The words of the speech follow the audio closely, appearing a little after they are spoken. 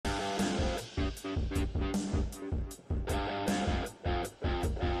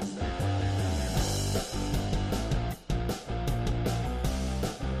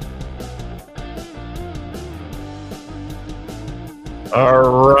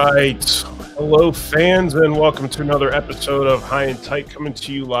All right. Hello, fans, and welcome to another episode of High and Tight, coming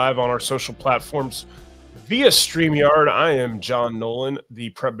to you live on our social platforms via StreamYard. I am John Nolan, the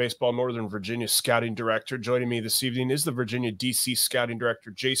Prep Baseball Northern Virginia Scouting Director. Joining me this evening is the Virginia DC Scouting Director,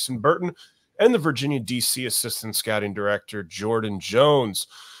 Jason Burton, and the Virginia DC Assistant Scouting Director, Jordan Jones.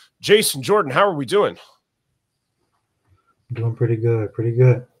 Jason, Jordan, how are we doing? Doing pretty good, pretty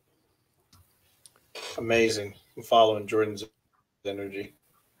good. Amazing. I'm following Jordan's energy.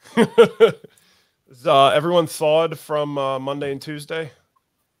 Is everyone thawed from Monday and Tuesday?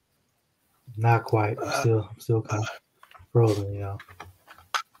 Not quite. I'm still kind of frozen, you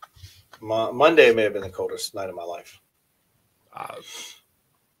know. Monday may have been the coldest night of my life.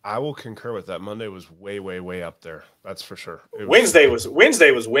 I will concur with that. Monday was way, way, way up there. That's for sure. Wednesday was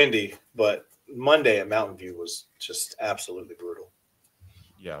windy, but Monday at Mountain View was just absolutely brutal.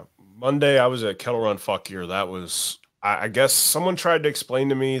 Yeah. Monday, I was at Kettle Run Fuck Year. That was, I guess someone tried to explain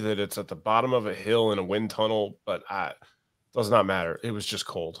to me that it's at the bottom of a hill in a wind tunnel, but it does not matter. It was just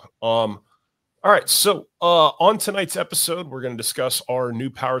cold. All right. So on tonight's episode, we're going to discuss our new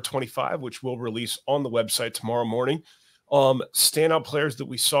Power 25, which we'll release on the website tomorrow morning. Standout players that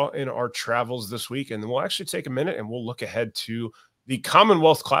we saw in our travels this week. And then we'll actually take a minute and we'll look ahead to the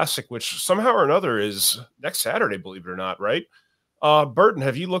Commonwealth Classic, which somehow or another is next Saturday, believe it or not, right? Burton,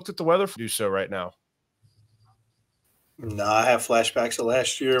 have you looked at the weather? Do so right now. No, I have flashbacks to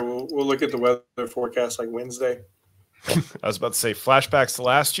last year. We'll look at the weather forecast like Wednesday. I was about to say flashbacks to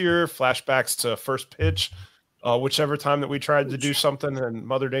last year, flashbacks to first pitch, whichever time that we tried to do something and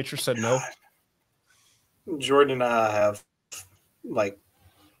Mother Nature said no. Jordan and I have like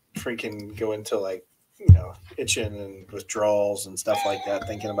freaking go into like, itching and withdrawals and stuff like that,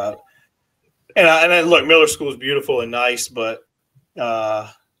 thinking about it. And look, Miller School is beautiful and nice, but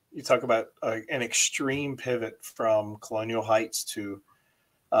you talk about an extreme pivot from Colonial Heights to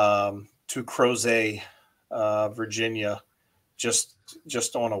Crozet, Virginia, just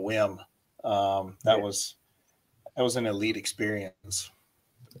on a whim. That was an elite experience.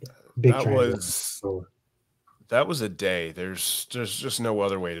 That was a day. There's just no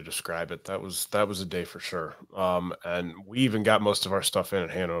other way to describe it. That was a day for sure. And we even got most of our stuff in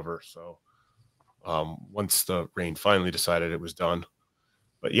at Hanover. So once the rain finally decided it was done.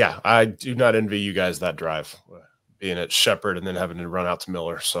 But yeah, I do not envy you guys that drive, being at Shepherd and then having to run out to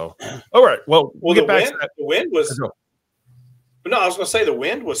Miller. So, all right. Well, we'll get back to that. The wind was – no, I was going to say the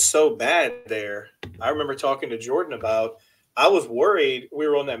wind was so bad there. I remember talking to Jordan about – I was worried. We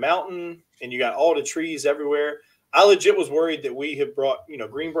were on that mountain and you got all the trees everywhere. I legit was worried that we had brought,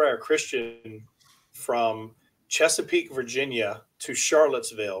 Greenbrier Christian from Chesapeake, Virginia to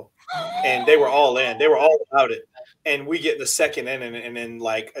Charlottesville, and they were all in. They were all about it. And we get the second inning, and then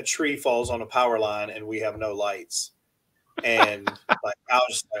like a tree falls on a power line, and we have no lights. And like I was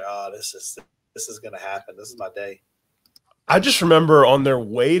just like, oh, this is gonna happen. This is my day. I just remember on their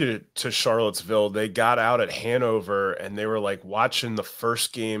way to Charlottesville, they got out at Hanover, and they were like watching the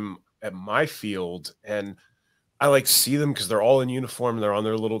first game at my field, and I like see them because they're all in uniform. They're on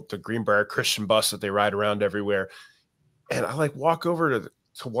the Greenbrier Christian bus that they ride around everywhere, and I like walk over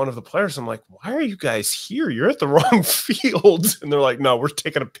to one of the players. I'm like, why are you guys here? You're at the wrong field. And they're like, no, we're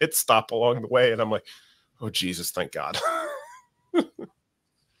taking a pit stop along the way. And I'm like, oh, Jesus, thank God.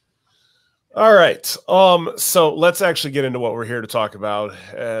 All right. So let's actually get into what we're here to talk about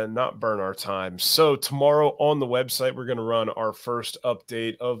and not burn our time. So tomorrow on the website, we're going to run our first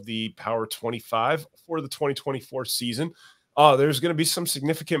update of the Power 25 for the 2024 season. There's going to be some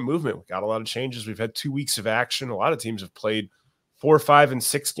significant movement. We got a lot of changes. We've had 2 weeks of action. A lot of teams have played 4, 5, and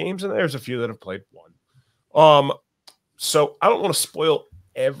 6 games, and there's a few that have played 1. So I don't want to spoil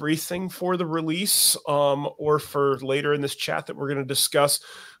everything for the release or for later in this chat that we're going to discuss.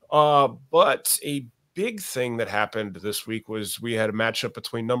 But a big thing that happened this week was we had a matchup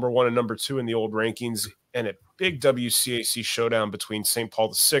between number 1 and number 2 in the old rankings, and a big WCAC showdown between St.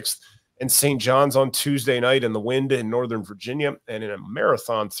 Paul VI and St. John's on Tuesday night in the wind in Northern Virginia, and in a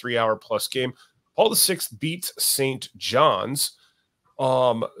marathon 3-hour-plus game. Paul VI beat St. John's.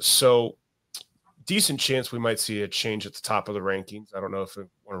 So decent chance we might see a change at the top of the rankings. I don't know if we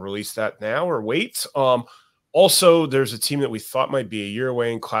want to release that now or wait. Also, there's a team that we thought might be a year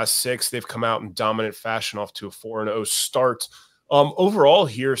away in Class 6. They've come out in dominant fashion off to a 4-0 start. Overall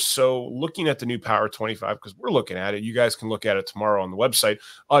here, so looking at the new Power 25, because we're looking at it, you guys can look at it tomorrow on the website.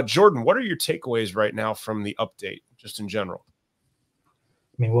 Jordan, what are your takeaways right now from the update, just in general?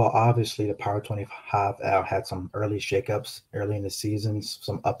 I mean, well, obviously the Power 25 had some early shakeups early in the season,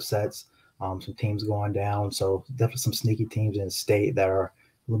 some upsets, some teams going down. So definitely some sneaky teams in the state that are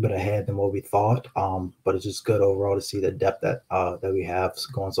little bit ahead than what we thought. But it's just good overall to see the depth that we have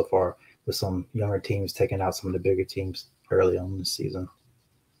going so far with some younger teams taking out some of the bigger teams early on in the season.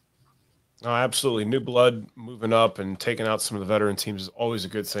 Oh, absolutely. New blood moving up and taking out some of the veteran teams is always a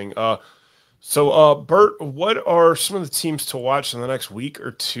good thing. Bert, what are some of the teams to watch in the next week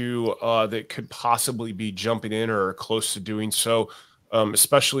or two that could possibly be jumping in or close to doing so?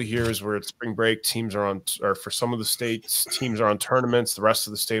 Especially here is where it's spring break. Teams are on, or for some of the states, teams are on tournaments. The rest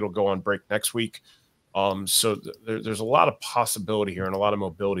of the state will go on break next week. There's a lot of possibility here and a lot of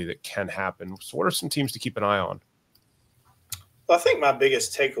mobility that can happen. So what are some teams to keep an eye on? Well, I think my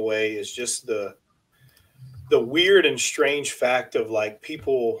biggest takeaway is just the weird and strange fact of like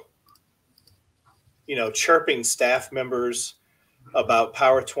people, chirping staff members about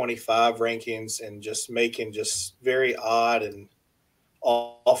Power 25 rankings and just making just very odd and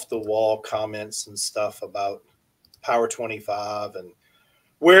off the wall comments and stuff about Power 25 and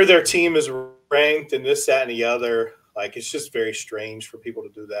where their team is ranked and this, that, and the other. Like, it's just very strange for people to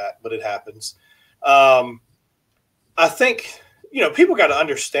do that, but it happens. I think, people got to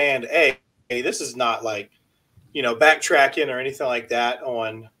understand, hey, this is not like, backtracking or anything like that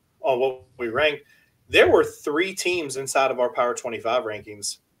on what we ranked. There were 3 teams inside of our Power 25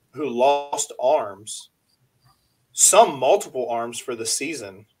 rankings who lost arms, some multiple arms for the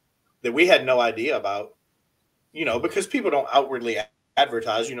season that we had no idea about, because people don't outwardly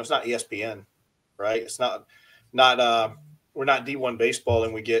advertise, it's not ESPN, right? It's not we're not D1 baseball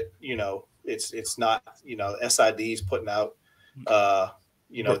and we get, it's not, SIDs putting out,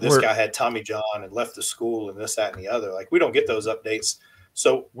 this guy had Tommy John and left the school and this, that, and the other. Like, we don't get those updates.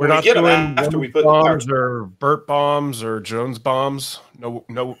 So we're not get them after we put bombs or Burt bombs or Jones bombs. No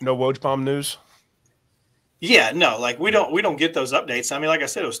Woj bomb news. Yeah, no, like we don't get those updates. I mean, like I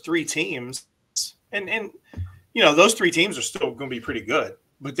said, it was 3 teams, and those 3 teams are still going to be pretty good,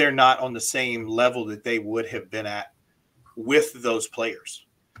 but they're not on the same level that they would have been at with those players.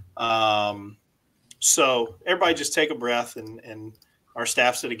 So everybody just take a breath, and our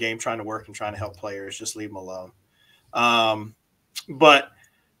staff's at a game trying to work and trying to help players. Just leave them alone. But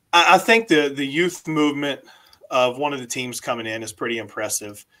I think the youth movement of one of the teams coming in is pretty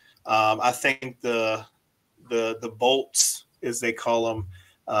impressive. I think the bolts, as they call them,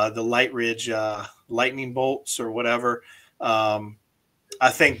 the Light Ridge lightning bolts or whatever. I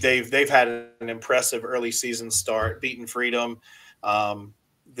think they've had an impressive early season start, beating Freedom.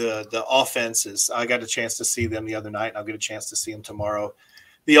 The offenses, I got a chance to see them the other night, and I'll get a chance to see them tomorrow.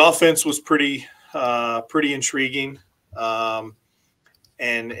 The offense was pretty intriguing.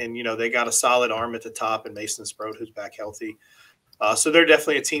 And they got a solid arm at the top in Mason Sprode, who's back healthy. So they're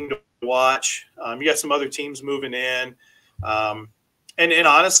definitely a team to watch. You got some other teams moving in. And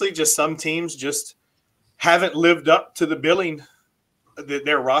honestly, just some teams just haven't lived up to the billing that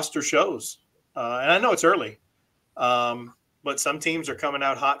their roster shows. And I know it's early, but some teams are coming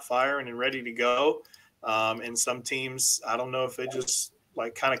out hot, firing, and ready to go. And some teams, I don't know if they just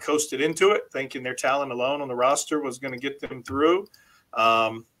like kind of coasted into it, thinking their talent alone on the roster was going to get them through.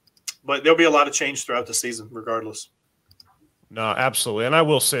 But there'll be a lot of change throughout the season, regardless. No, absolutely. And I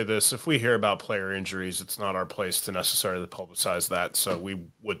will say this, if we hear about player injuries, it's not our place to necessarily publicize that. So we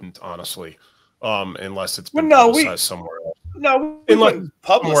wouldn't, honestly, unless it's been publicized somewhere else. No, we wouldn't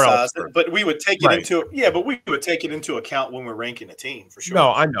publicize it, but we would take it but we would take it into account when we're ranking a team, for sure.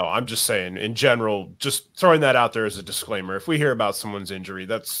 No, I know. I'm just saying, in general, just throwing that out there as a disclaimer. If we hear about someone's injury,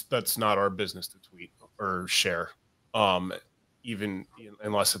 that's not our business to tweet or share. Even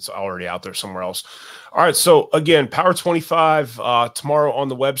unless it's already out there somewhere else. All right. So again, Power 25 tomorrow on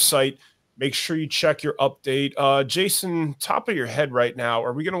the website. Make sure you check your update. Jason, top of your head right now,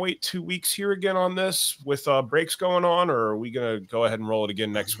 are we going to wait 2 weeks here again on this with breaks going on, or are we going to go ahead and roll it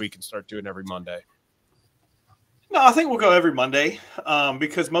again next week and start doing every Monday? No, I think we'll go every Monday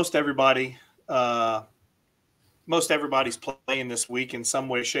because most everybody's playing this week in some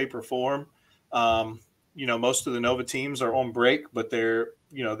way, shape, or form. Most of the Nova teams are on break, but they're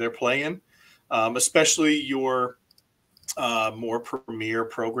playing, especially your more premier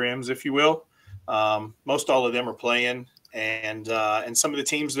programs, if you will. Most all of them are playing, and some of the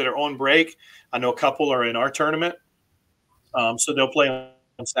teams that are on break, I know a couple are in our tournament, so they'll play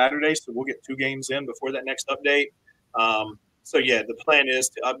on Saturday. So we'll get 2 games in before that next update. The plan is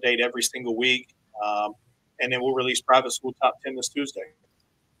to update every single week, and then we'll release Private School Top 10 this Tuesday.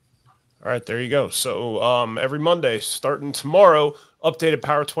 All right, there you go. So every Monday, starting tomorrow, updated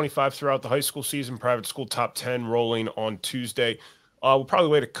Power 25 throughout the high school season, Private School Top 10 rolling on Tuesday. We'll probably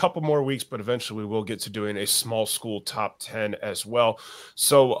wait a couple more weeks, but eventually we will get to doing a small school top 10 as well.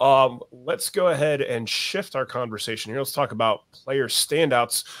 So let's go ahead and shift our conversation here. Let's talk about player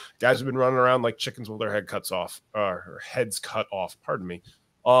standouts. Guys have been running around like chickens with their heads cut off. Pardon me.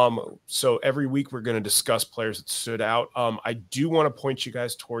 So every week we're going to discuss players that stood out. I do want to point you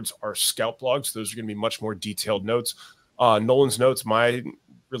guys towards our scout blogs. Those are going to be much more detailed notes. Nolan's notes, my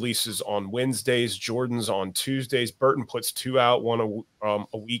releases on Wednesdays, Jordan's on Tuesdays. Burton puts 2 out, one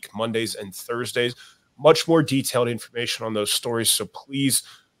a week, Mondays and Thursdays. Much more detailed information on those stories, so please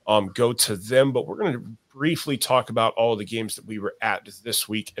go to them. But we're going to briefly talk about all of the games that we were at this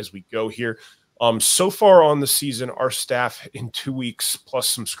week as we go here. So far on the season, our staff in 2 weeks plus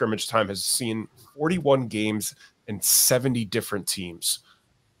some scrimmage time has seen 41 games and 70 different teams.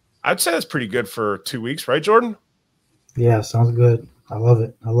 I'd say that's pretty good for 2 weeks, right, Jordan? Yeah, sounds good. I love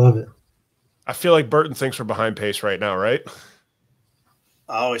it. I love it. I feel like Burton thinks we're behind pace right now, right?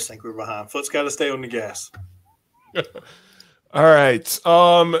 I always think we're behind. Foot's got to stay on the gas. All right.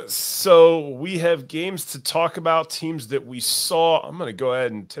 So we have games to talk about, teams that we saw. I'm going to go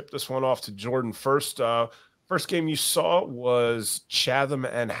ahead and tip this one off to Jordan first. First game you saw was Chatham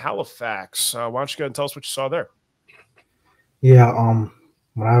and Halifax. Why don't you go ahead and tell us what you saw there? Yeah,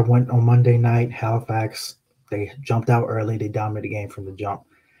 when I went on Monday night, Halifax, they jumped out early. They dominated the game from the jump.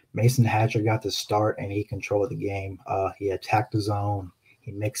 Mason Hatcher got the start, and he controlled the game. He attacked the zone.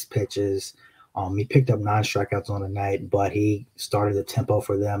 He mixed pitches. He picked up 9 strikeouts on the night, but he started the tempo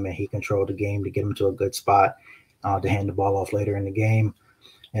for them, and he controlled the game to get them to a good spot to hand the ball off later in the game.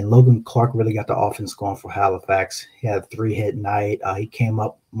 And Logan Clark really got the offense going for Halifax. He had a 3-hit night. He came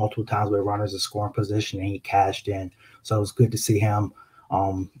up multiple times with runners in scoring position, and he cashed in. So it was good to see him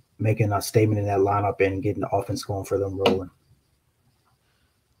making a statement in that lineup and getting the offense going for them rolling.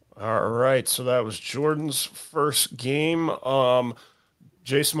 All right, so that was Jordan's first game.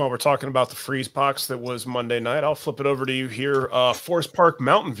 Jason, while we're talking about the freeze box that was Monday night, I'll flip it over to you here. Forest Park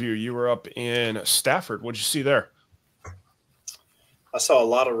Mountain View, you were up in Stafford. What'd you see there? I saw a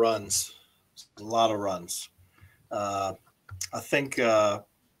lot of runs. I think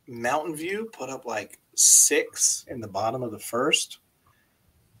Mountain View put up like 6 in the bottom of the first.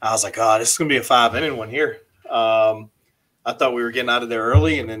 I was like, oh, this is going to be a 5-inning one here. I thought we were getting out of there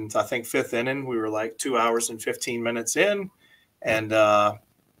early, and then I think 5th inning, we were like 2 hours and 15 minutes in, and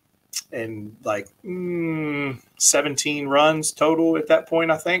like 17 runs total at that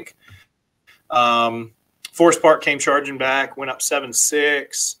point, I think. Forest Park came charging back, went up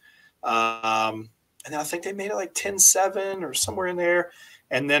 7-6. And then I think they made it like 10-7 or somewhere in there.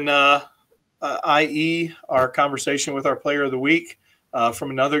 And then i.e. our conversation with our player of the week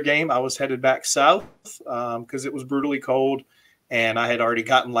from another game, I was headed back south because it was brutally cold, and I had already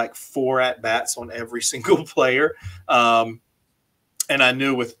gotten like 4 at-bats on every single player. And I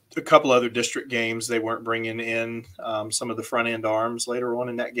knew with a couple other district games, they weren't bringing in some of the front-end arms later on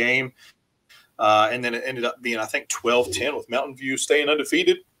in that game. And then it ended up being, I think, 12-10 with Mountain View staying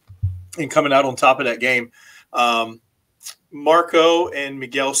undefeated and coming out on top of that game. Marco and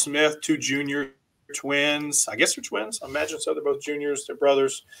Miguel Smith, 2 junior twins. I guess they're twins. I imagine so. They're both juniors. They're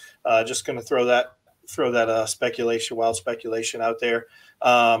brothers. Just going to throw that wild speculation out there.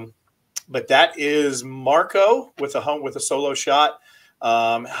 But that is Marco with a solo shot.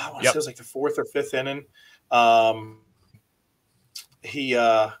 I want to say it was like the 4th or 5th inning.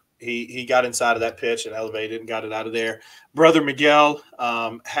 He got inside of that pitch and elevated and got it out of there. Brother Miguel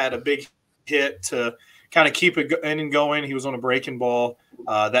had a big hit to kind of keep it inning going. He was on a breaking ball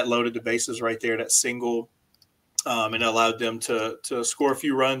that loaded the bases right there, that single, and allowed them to score a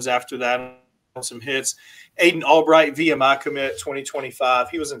few runs after that on some hits. Aiden Albright, VMI commit 2025.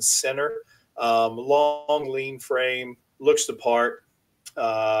 He was in center, long, lean frame, looks the part.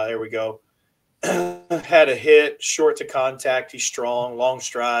 There we go. Had a hit, short to contact. He's strong, long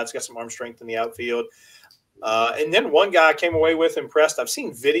strides, got some arm strength in the outfield. And then one guy I came away with impressed. I've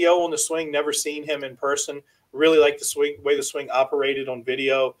seen video on the swing, never seen him in person. Really liked the way the swing operated on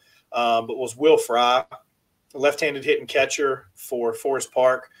video, but was Will Fry, left-handed hitting catcher for Forest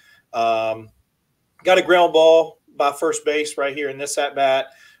Park. Got a ground ball by first base right here in this at-bat,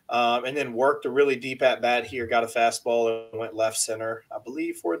 and then worked a really deep at-bat here, got a fastball and went left center, I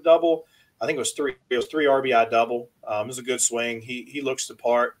believe, for a double. I think it was 3 RBI double. It was a good swing. He looks the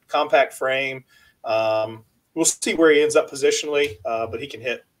part. Compact frame. We'll see where he ends up positionally, but he can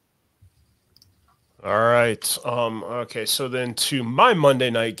hit. All right. Okay, so then to my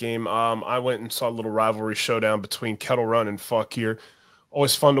Monday night game, I went and saw a little rivalry showdown between Kettle Run and Fuck here.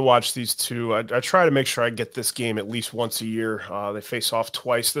 Always fun to watch these two. I try to make sure I get this game at least once a year. They face off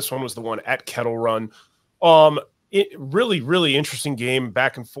twice. This one was the one at Kettle Run. Really, really interesting game,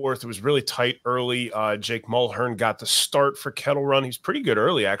 back and forth. It was really tight early. Jake Mulhern got the start for Kettle Run. He's pretty good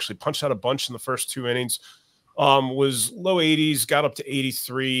early, actually. Punched out a bunch in the first 2 innings. Was low 80s, got up to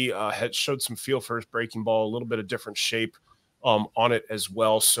 83. Had showed some feel for his breaking ball, a little bit of different shape on it as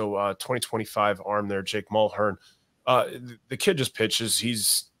well. So 2025 arm there, Jake Mulhern. The kid just pitches.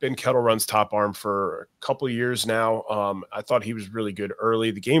 He's been Kettle Run's top arm for a couple of years now. I thought he was really good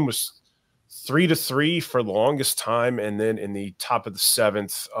early. The game was 3-3 for the longest time, and then in the top of the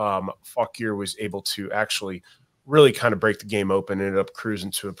 7th, Fauquier was able to actually really kind of break the game open and ended up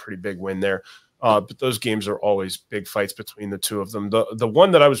cruising to a pretty big win there. But those games are always big fights between the two of them. The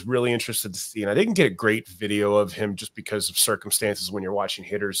one that I was really interested to see, and I didn't get a great video of him just because of circumstances when you're watching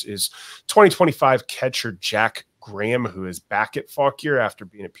hitters, is 2025 catcher Jack Graham, who is back at Fauquier after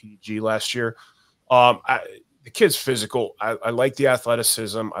being at PDG last year. The kid's physical. I like the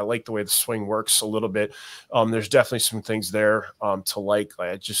athleticism. I like the way the swing works a little bit. There's definitely some things there to like.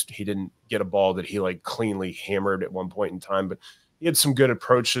 He didn't get a ball that he like cleanly hammered at one point in time, but he had some good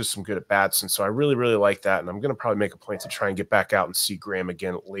approaches, some good at bats. And so I really, really like that. And I'm going to probably make a point to try and get back out and see Graham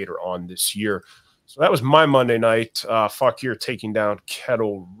again later on this year. So that was my Monday night. Fauquier taking down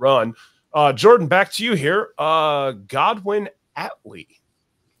Kettle Run. Jordan, back to you here. Godwin Atlee.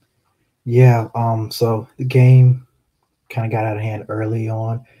 Yeah, so the game kind of got out of hand early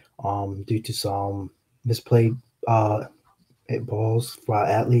on, due to some misplayed balls for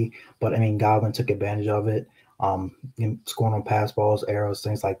Atlee, but I mean Godwin took advantage of it, scoring on pass balls, arrows,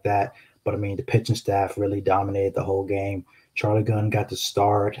 things like that. But I mean the pitching staff really dominated the whole game. Charlie Gunn got the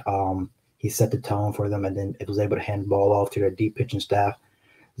start. He set the tone for them, and then it was able to hand the ball off to their deep pitching staff.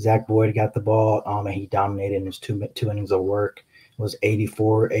 Zach Boyd got the ball, and he dominated in his two innings of work. It was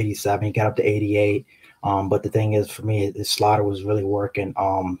 84, 87. He got up to 88. But the thing is, for me, his slider was really working.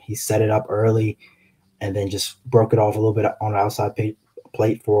 He set it up early and then just broke it off a little bit on the outside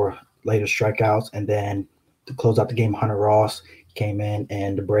plate for later strikeouts. And then to close out the game, Hunter Ross came in,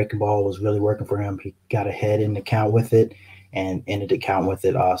 and the breaking ball was really working for him. He got ahead in the count with it and ended the count with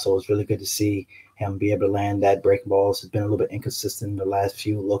it. So it was really good to see him be able to land that breaking ball. It's been a little bit inconsistent in the last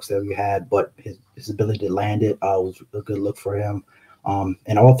few looks that we had, but his ability to land it was a good look for him.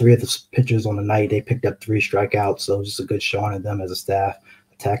 And all three of the pitchers on the night, they picked up 3 strikeouts, so it was just a good showing of them as a staff,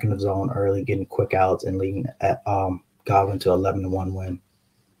 attacking the zone early, getting quick outs, and leading at Godwin to 11-1 win.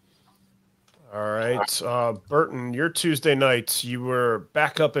 All right, Burton, your Tuesday night, you were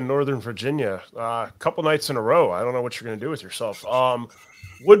back up in Northern Virginia a couple nights in a row. I don't know what you're going to do with yourself.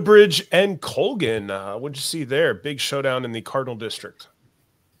 Woodbridge and Colgan, what'd you see there? Big showdown in the Cardinal District.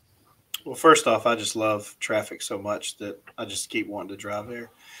 Well, first off, I just love traffic so much that I just keep wanting to drive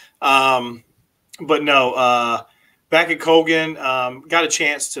there. But no, back at Colgan, got a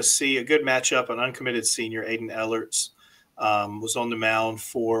chance to see a good matchup. An uncommitted senior, Aiden Ellerts, was on the mound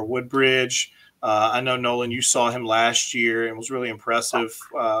for Woodbridge. I know, Nolan, you saw him last year and was really impressive,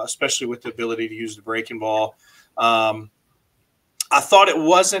 especially with the ability to use the breaking ball. I thought it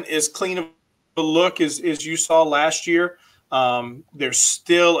wasn't as clean of a look as you saw last year. There's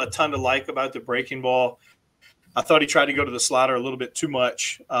still a ton to like about the breaking ball. I thought he tried to go to the slider a little bit too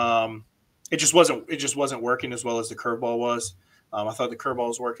much. It just wasn't working as well as the curveball was. I thought the curveball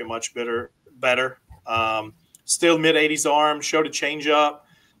was working much better. Still mid-80s arm, showed a changeup.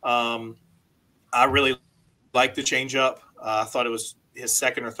 I really liked the changeup. I thought it was his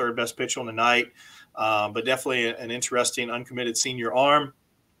second or third best pitch on the night, but definitely an interesting uncommitted senior arm.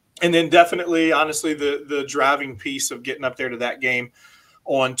 And then definitely, honestly, the driving piece of getting up there to that game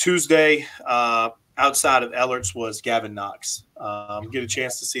on Tuesday outside of Ellerts was Gavin Knox. Get a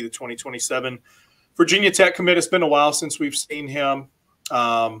chance to see the 2027 Virginia Tech commit. It's been a while since we've seen him.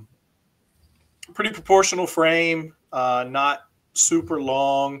 Pretty proportional frame, not super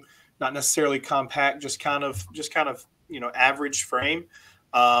long, not necessarily compact, just kind of average frame.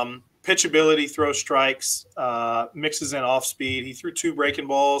 Pitchability, throw strikes, mixes in off speed. He threw 2 breaking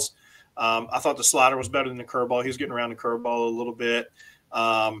balls. I thought the slider was better than the curveball. He was getting around the curveball a little bit.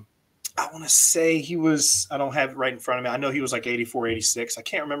 I want to say he was, I don't have it right in front of me. I know he was like 84, 86. I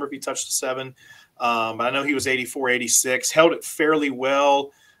can't remember if he touched the 7. But I know he was 84, 86. Held it fairly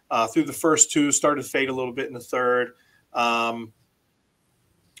well through the first 2, started to fade a little bit in the third.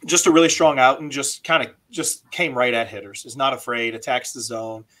 Just a really strong out and just came right at hitters. Is not afraid, attacks the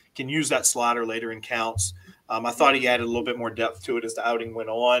zone, can use that slider later in counts. I thought he added a little bit more depth to it as the outing went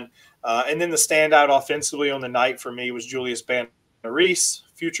on. And then the standout offensively on the night for me was Julius Banner-Reese,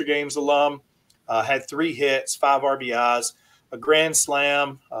 Future Games alum. Had 3 hits, 5 RBIs, a grand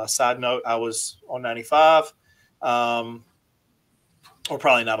slam. Side note, I was on 95. Or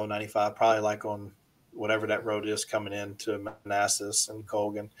probably not on 95, probably like on whatever that road is coming into Manassas and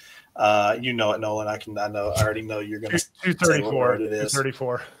Colgan. You know it, Nolan. I already know you're going to say what road it is.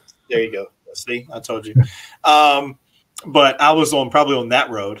 234. There you go. See, I told you. But I was probably on that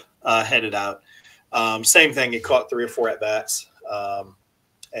road headed out. Same thing. It caught 3 or 4 at bats,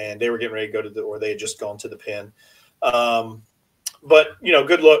 and they were getting ready to go or they had just gone to the pen. But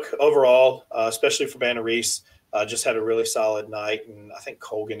good look overall, especially for Banner Reese. Just had a really solid night, and I think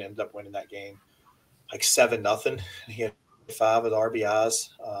Colgan ended up winning that game like 7-0. He had 5 of the RBIs.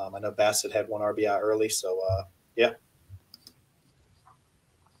 I know Bassett had 1 RBI early, so yeah.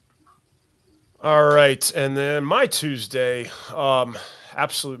 All right, and then my Tuesday,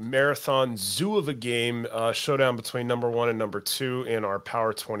 absolute marathon zoo of a game, showdown between number 1 and number 2 in our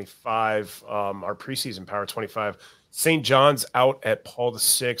Power 25, our preseason Power 25. St. John's out at Paul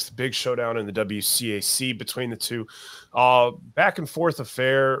VI, big showdown in the WCAC between the two. Back and forth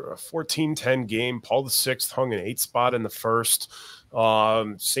affair, a 14-10 game. Paul VI hung an 8 spot in the first.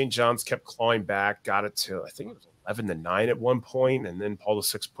 St. John's kept clawing back, got it to, I think it was 11-9 at one point, and then Paul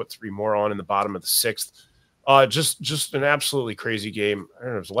VI put 3 more on in the bottom of the 6th. Just an absolutely crazy game. I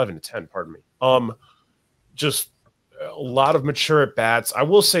don't know, it was 11-10, pardon me. Just a lot of mature at bats. I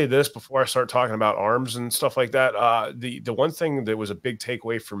will say this before I start talking about arms and stuff like that. The one thing that was a big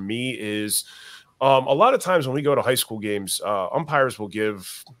takeaway for me is a lot of times when we go to high school games, umpires will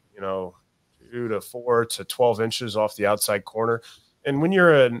give 2 to 4 to 12 inches off the outside corner. And when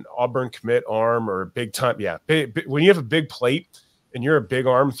you're an Auburn commit arm or a big time, when you have a big plate and you're a big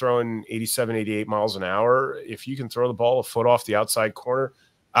arm throwing 87, 88 miles an hour, if you can throw the ball a foot off the outside corner,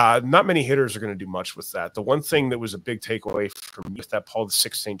 not many hitters are going to do much with that. The one thing that was a big takeaway for me with that Paul VI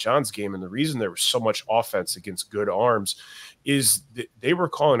St. John's game, and the reason there was so much offense against good arms, is that they were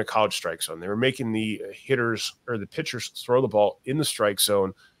calling a college strike zone. They were making the hitters or the pitchers throw the ball in the strike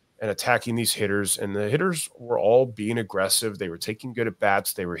zone and attacking these hitters. And the hitters were all being aggressive. They were taking good at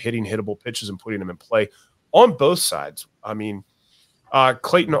bats. They were hitting hittable pitches and putting them in play on both sides. I mean,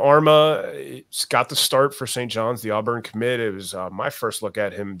 Clayton Arma got the start for St. John's, the Auburn commit. It was my first look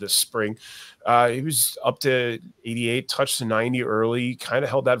at him this spring. He was up to 88, touched to 90 early, kind of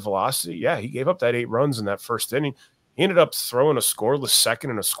held that velocity. Yeah, he gave up that 8 runs in that first inning. He ended up throwing a scoreless second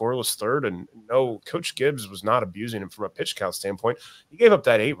and a scoreless third. And no, Coach Gibbs was not abusing him from a pitch count standpoint. He gave up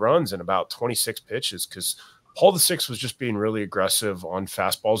that 8 runs in about 26 pitches because Paul VI was just being really aggressive on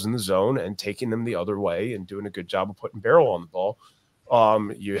fastballs in the zone and taking them the other way and doing a good job of putting barrel on the ball.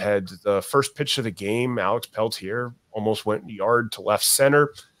 You had the first pitch of the game, Alex Peltier almost went yard to left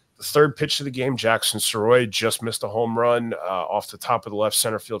center. The third pitch of the game, Jackson Soroy just missed a home run off the top of the left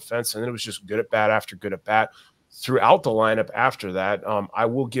center field fence, and then it was just good at bat after good at bat throughout the lineup after that. I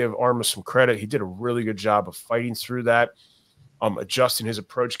will give Arma some credit. He did a really good job of fighting through that, adjusting his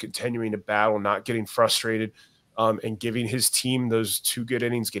approach, continuing to battle, not getting frustrated, and giving his team those 2 good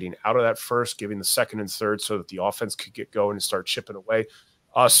innings, getting out of that first, giving the second and third so that the offense could get going and start chipping away.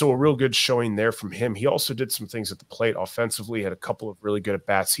 So a real good showing there from him. He also did some things at the plate offensively, had a couple of really good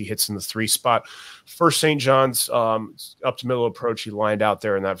at-bats. He hits in the 3 spot. First St. John's, up to middle approach, he lined out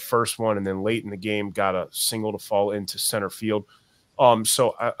there in that first one, and then late in the game got a single to fall into center field.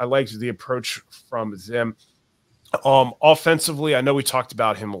 So I liked the approach from them. Offensively, I know we talked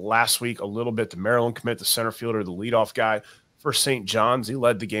about him last week a little bit. The Maryland commit, the center fielder, the leadoff guy for St. John's. He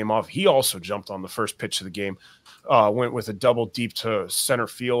led the game off. He also jumped on the first pitch of the game, went with a double deep to center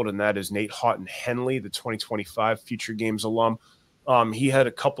field, and that is Nate Houghton Henley, the 2025 Future Games alum. He had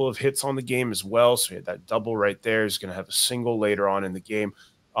a couple of hits on the game as well, so he had that double right there. He's going to have a single later on in the game.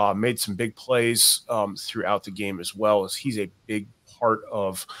 Made some big plays throughout the game as well, as he's a big part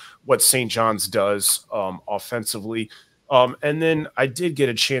of what St. John's does offensively. And then I did get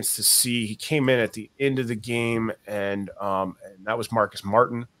a chance to see, he came in at the end of the game, and that was Marcus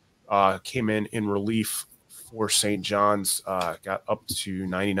Martin, came in relief for St. John's, got up to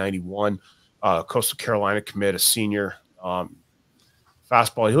 90-91. Coastal Carolina commit, a senior.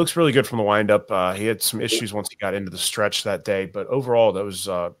 Fastball. He looks really good from the windup. He had some issues once he got into the stretch that day, but overall, that was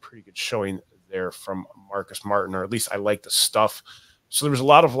a pretty good showing there from Marcus Martin, or at least I like the stuff. So there was a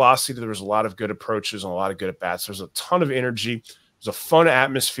lot of velocity. There was a lot of good approaches and a lot of good at-bats. There's a ton of energy. It was a fun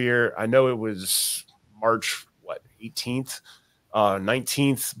atmosphere. I know it was March, 18th,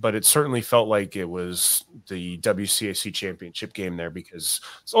 19th, but it certainly felt like it was the WCAC championship game there, because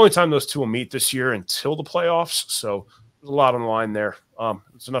it's the only time those two will meet this year until the playoffs. So there's a lot on the line there.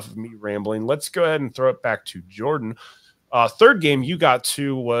 It's enough of me rambling. Let's go ahead and throw it back to Jordan. Third game you got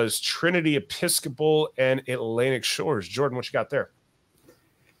to was Trinity Episcopal and Atlantic Shores. Jordan, what you got there?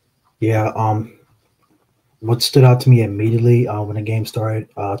 Yeah, What stood out to me immediately when the game started,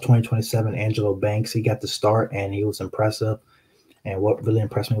 2027, Angelo Banks, he got the start and he was impressive. And what really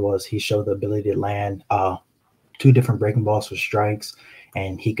impressed me was he showed the ability to land two different breaking balls for strikes,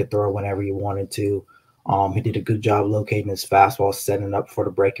 and he could throw whenever he wanted to. He did a good job locating his fastball, setting up for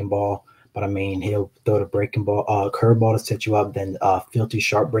the breaking ball. But I mean, he'll throw the breaking ball, curveball to set you up, then filthy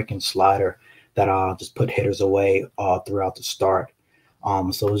sharp breaking slider that just put hitters away throughout the start.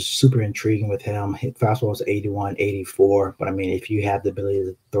 So it was super intriguing with him. His fastball was 81, 84. But I mean, if you have the ability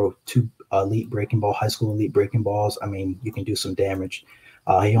to throw two high school elite breaking balls, I mean, you can do some damage.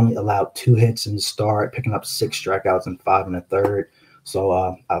 He only allowed 2 hits in the start, picking up 6 strikeouts and 5 in the third. So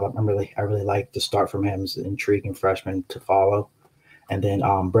I really like the start from him as an intriguing freshman to follow. And then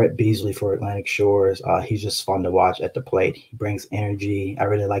Brett Beasley for Atlantic Shores, he's just fun to watch at the plate. He brings energy. I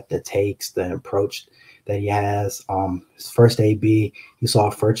really like the takes, the approach that he has. His first AB, he saw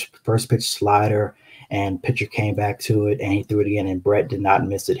a first pitch slider, and pitcher came back to it, and he threw it again, and Brett did not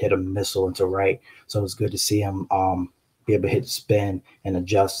miss it, hit a missile into right. So it was good to see him be able to hit spin and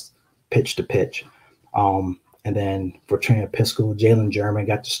adjust pitch to pitch. And then for Trinity Episcopal, Jalen German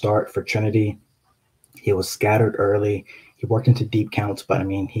got to start for Trinity. He was scattered early. He worked into deep counts, but I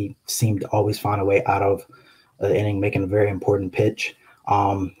mean, he seemed to always find a way out of the inning, making a very important pitch.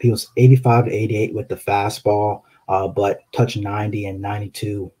 He was 85 to 88 with the fastball, but touched 90 and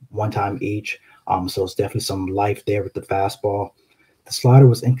 92 one time each. So it's definitely some life there with the fastball. The slider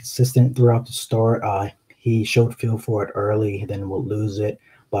was inconsistent throughout the start. He showed feel for it early, then would lose it,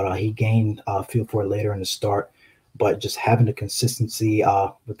 but he gained feel for it later in the start. But just having the consistency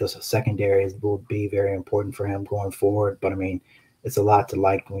with the secondaries will be very important for him going forward. But I mean, it's a lot to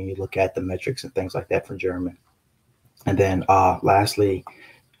like when you look at the metrics and things like that for German. And then lastly,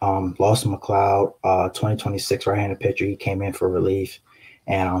 Lawson McLeod, 2026 right-handed pitcher. He came in for relief,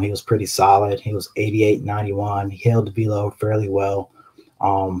 and he was pretty solid. He was 88, 91. He held the velo fairly well.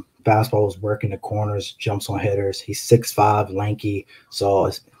 Fastball was working the corners, jumps on hitters. He's 6'5", lanky, so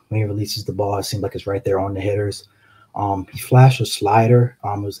when he releases the ball, it seems like it's right there on the hitters. He flashed a slider.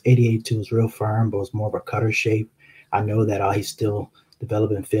 It was 88 too. It was real firm, but it was more of a cutter shape. I know that he's still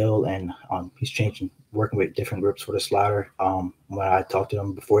developing feel, and he's working with different grips for the slider when I talked to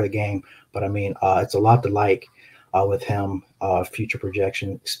him before the game. But I mean, it's a lot to like with him, future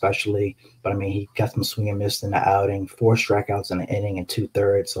projection especially. But I mean, he got some swing and miss in the outing, 4 strikeouts in the inning and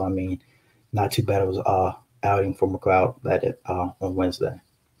 2/3. So I mean, not too bad. It was outing for McLeod on Wednesday.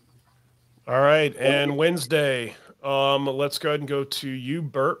 All right, and Wednesday, let's go ahead and go to you,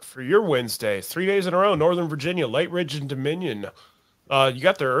 Bert, for your Wednesday. 3 days in a row, Northern Virginia, Light Ridge, and Dominion. You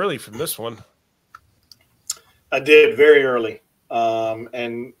got there early from this one. I did, very early.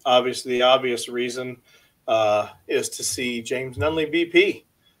 And obviously the obvious reason is to see James Nunley BP,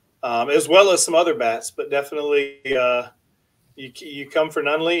 as well as some other bats, but definitely you come for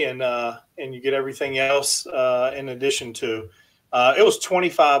Nunley and you get everything else in addition to. It was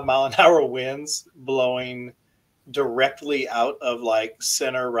 25-mile-an-hour winds blowing directly out of like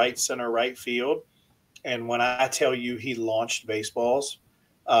center right field. And when I tell you he launched baseballs,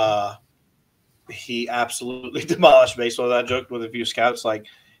 he absolutely demolished baseballs. I joked with a few scouts, like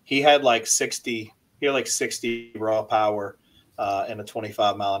he had like 60 raw power in a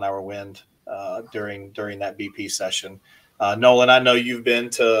 25-mile-an-hour wind during that BP session. Nolan, I know you've been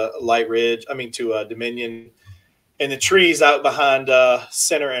to to Dominion, and the trees out behind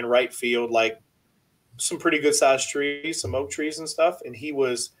center and right field, like some pretty good sized trees, some oak trees and stuff. And he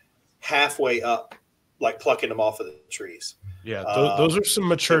was halfway up, like plucking them off of the trees. Yeah, those are some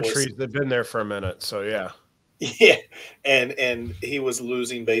mature trees. They've been there for a minute. So, yeah. Yeah, and he was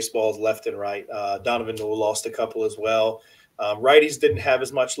losing baseballs left and right. Donovan Newell lost a couple as well. Righties didn't have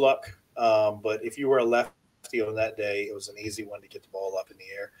as much luck, but if you were a lefty on that day, it was an easy one to get the ball up in the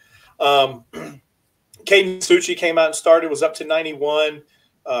air. Caden Succi came out and started, was up to 91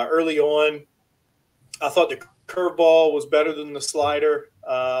 early on. I thought the curveball was better than the slider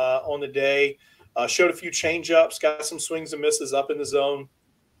on the day. Showed a few changeups, got some swings and misses up in the zone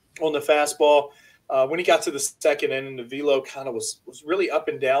on the fastball. When he got to the second inning, the velo kind of was really up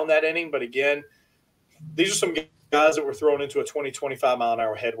and down that inning. But again, these are some guys that were thrown into a 20,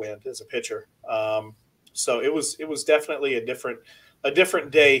 25-mile-an-hour headwind as a pitcher. So it was definitely a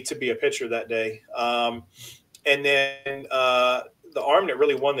different day to be a pitcher that day. And then the arm that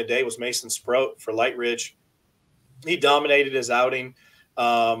really won the day was Mason Sproat for Light Ridge. He dominated his outing.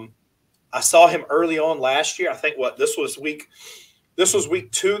 I saw him early on last year. I think this was week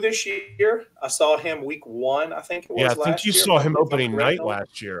 2 this year. I saw him week 1. I think it was. Yeah, I think last you year. saw him opening night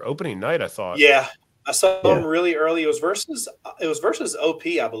last year. Opening night, I thought. Yeah, I saw him really early. It was versus OP,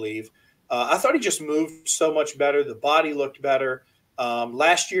 I believe. I thought he just moved so much better. The body looked better.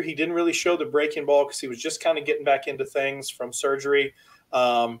 Last year, he didn't really show the breaking ball because he was just kind of getting back into things from surgery.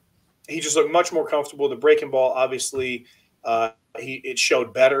 He just looked much more comfortable. The breaking ball, obviously, it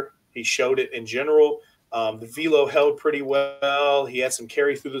showed better. He showed it in general. The velo held pretty well. He had some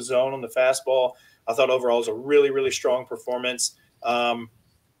carry through the zone on the fastball. I thought overall it was a really, really strong performance. And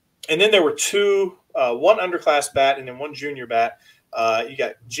then there were one underclass bat and then one junior bat. You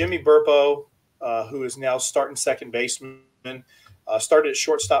got Jimmy Burpo, who is now starting second baseman. Started at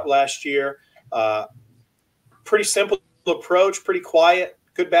shortstop last year. Pretty simple approach, pretty quiet,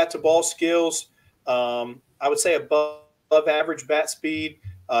 good bat to ball skills. I would say above average bat speed.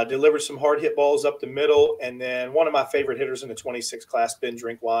 Delivered some hard hit balls up the middle. And then one of my favorite hitters in the 26 class, Ben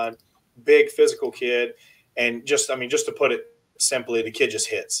Drinkwine, big physical kid. And just to put it simply, the kid just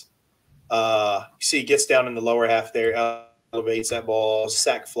hits. You see, he gets down in the lower half there, elevates that ball,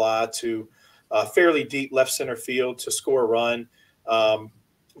 sac fly to fairly deep left center field to score a run.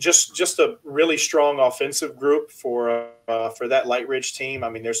 Just a really strong offensive group for that Light Ridge team. I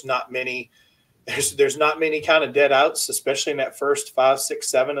mean, there's not many kind of dead outs, especially in that first 5, 6,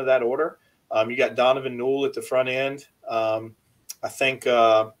 7 of that order. You got Donovan Newell at the front end. I think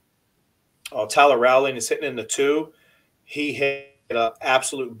Tyler Rowling is hitting in the 2. He hit an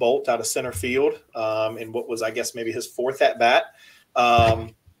absolute bolt out of center field in what was, I guess, maybe his 4th at bat.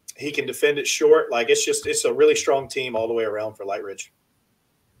 He can defend it short. Like it's a really strong team all the way around for Light Ridge.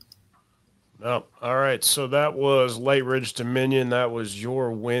 Oh, all right. So that was Light Ridge Dominion. That was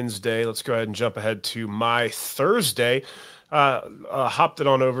your Wednesday. Let's go ahead and jump ahead to my Thursday. Hopped it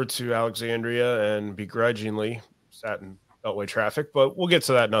on over to Alexandria and begrudgingly sat in Beltway traffic, but we'll get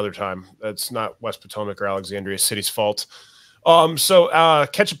to that another time. That's not West Potomac or Alexandria City's fault. So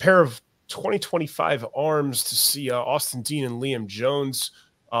catch a pair of 2025 arms to see Austin Dean and Liam Jones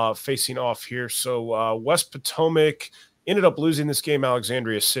facing off here. So West Potomac ended up losing this game.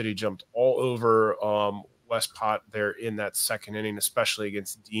 Alexandria City jumped all over West Pot there in that second inning, especially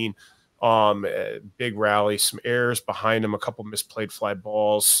against Dean. Big rally, some errors behind him, a couple misplayed fly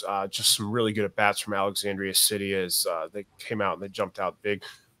balls, just some really good at-bats from Alexandria City as they came out and they jumped out big.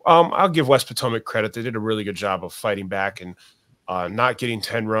 I'll give West Potomac credit. They did a really good job of fighting back and not getting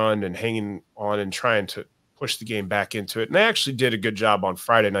 10-run and hanging on and trying to push the game back into it. And they actually did a good job on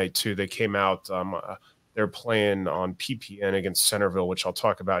Friday night, too. They came out they're playing on PPN against Centerville, which I'll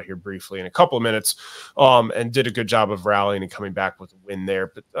talk about here briefly in a couple of minutes, and did a good job of rallying and coming back with a win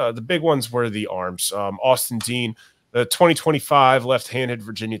there. But the big ones were the arms. Austin Dean, the 2025 left-handed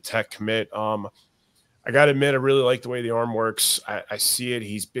Virginia Tech commit. I got to admit, I really like the way the arm works. I see it.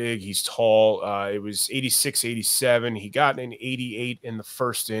 He's big. He's tall. It was 86, 87. He got an 88 in the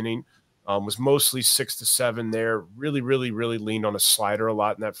first inning. Was mostly 6 to 7 there. Really, really, really leaned on a slider a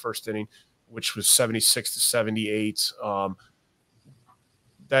lot in that first inning, which was 76 to 78.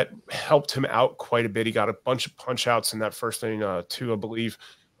 That helped him out quite a bit. He got a bunch of punch outs in that first inning, 2, I believe.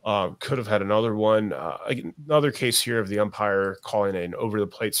 Could have had another one. Another case here of the umpire calling an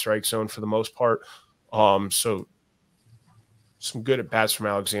over-the-plate strike zone for the most part. So some good at-bats from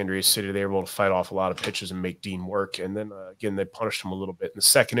Alexandria City. They were able to fight off a lot of pitches and make Dean work. And then, again, they punished him a little bit in the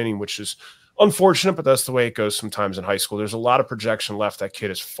second inning, which is unfortunate, but that's the way it goes sometimes in high school. There's a lot of projection left. That kid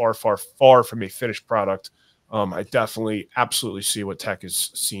is far, far, far from a finished product. I definitely absolutely see what Tech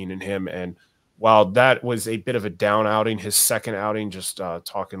is seeing in him. And while that was a bit of a down outing, his second outing, just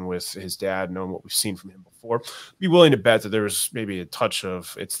talking with his dad, knowing what we've seen from him before, be willing to bet that there was maybe a touch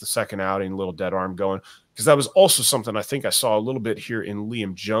of it's the second outing, a little dead arm going, because that was also something I think I saw a little bit here in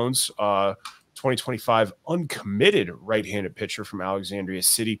Liam Jones, 2025 uncommitted right-handed pitcher from Alexandria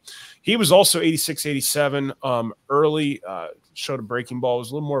City. He was also 86, 87 early, showed a breaking ball. It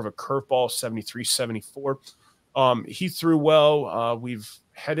was a little more of a curveball, 73, 74. He threw well. We've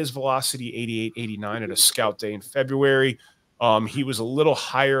had his velocity 88, 89 at a scout day in February. He was a little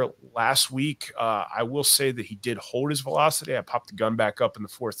higher last week. I will say that he did hold his velocity. I popped the gun back up in the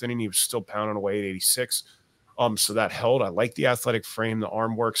fourth inning. He was still pounding away at 86. So that held. I like the athletic frame. The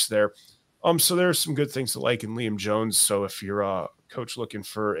arm works there. So there's some good things to like in Liam Jones. So if you're a coach looking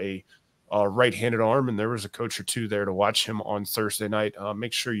for a right-handed arm, and there was a coach or two there to watch him on Thursday night,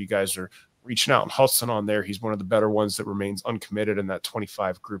 make sure you guys are reaching out and hustling on there. He's one of the better ones that remains uncommitted in that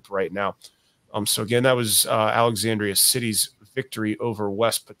 25 group right now. So again, that was Alexandria City's victory over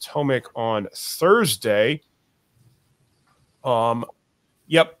West Potomac on Thursday.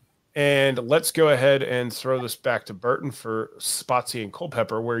 Yep. And let's go ahead and throw this back to Burton for Spotsy and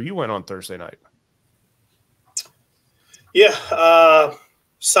Culpeper, where you went on Thursday night. Yeah,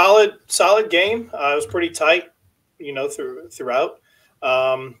 solid game. It was pretty tight, throughout.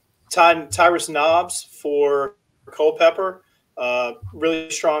 Tyrus Knobs for Culpepper.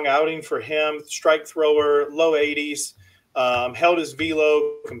 Really strong outing for him. Strike thrower, low 80s. Held his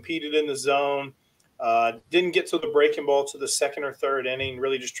velo, competed in the zone. Didn't get to the breaking ball to the second or third inning.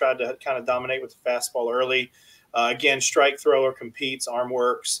 Really just tried to kind of dominate with the fastball early. Again, strike thrower, competes, arm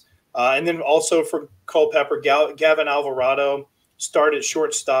works. And then also for Culpepper, Gavin Alvarado started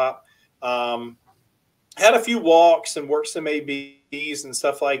shortstop. Had a few walks and worked some ABs and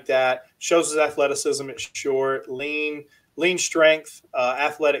stuff like that. Shows his athleticism at short, lean strength,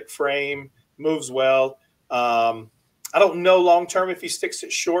 athletic frame, moves well. I don't know long-term if he sticks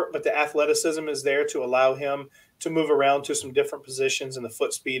it short, but the athleticism is there to allow him to move around to some different positions, and the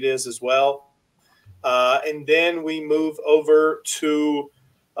foot speed is as well. And then we move over to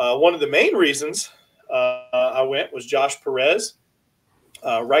one of the main reasons I went was Josh Perez,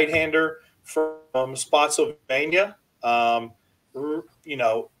 right-hander from Spotsylvania. Like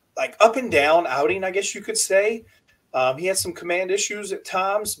up and down outing, I guess you could say. He had some command issues at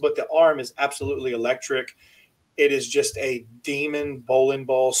times, but the arm is absolutely electric. It is just a demon bowling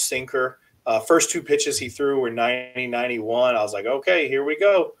ball sinker. First two pitches he threw were 90, 91. I was like, okay, here we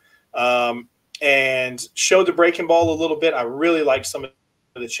go. And showed the breaking ball a little bit. I really like some of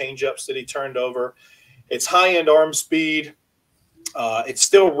the changeups that he turned over. It's high-end arm speed. It's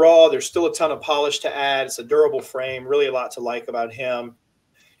still raw. There's still a ton of polish to add. It's a durable frame. Really a lot to like about him.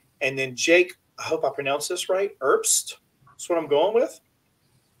 And then Jake, I hope I pronounced this right, Erbst. That's what I'm going with.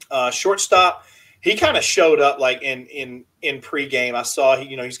 Shortstop. He kind of showed up like in pregame. I saw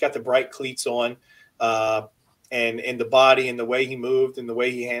he's got the bright cleats on, and the body and the way he moved and the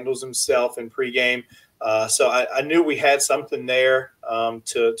way he handles himself in pregame. So I knew we had something there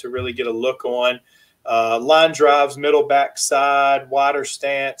to really get a look on. Line drives, middle backside, wider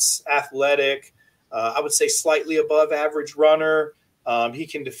stance, athletic. I would say slightly above average runner. He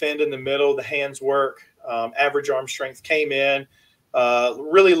can defend in the middle. The hands work. Average arm strength came in.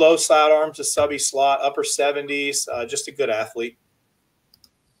 Really low side arm to subby slot, upper 70s. Just a good athlete.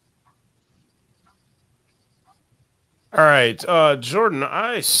 All right, Jordan,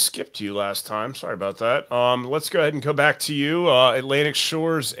 I skipped you last time. Sorry about that. Let's go ahead and go back to you. Atlantic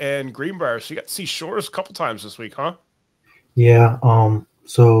Shores and Greenbrier. So you got to see Shores a couple times this week, huh? Yeah.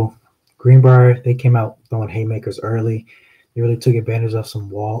 So Greenbrier, they came out throwing haymakers early. They really took advantage of some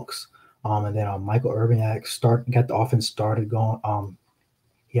walks. And then Michael Urbaniak got the offense started going.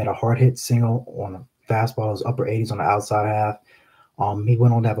 He had a hard hit single on a fastball, his upper 80s on the outside half. He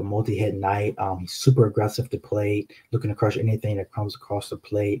went on to have a multi-hit night. He's super aggressive to plate, looking to crush anything that comes across the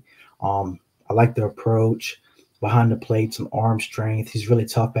plate. I like the approach behind the plate, some arm strength. He's really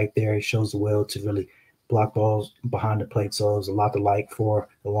tough back there. He shows the will to really block balls behind the plate. So there's a lot to like for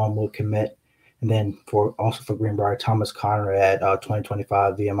the Longwood commit. And then for Greenbrier, Thomas Conrad,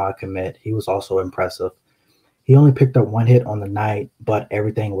 2025 VMI commit. He was also impressive. He only picked up one hit on the night, but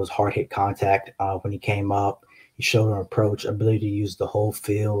everything was hard hit contact when he came up. He showed an approach, ability to use the whole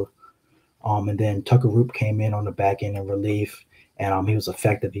field. And then Tucker Roop came in on the back end in relief, and he was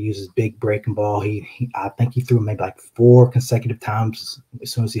effective. He used his big breaking ball. I think he threw maybe like 4 consecutive times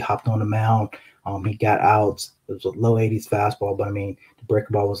as soon as he hopped on the mound. He got outs. It was a low 80s fastball, but the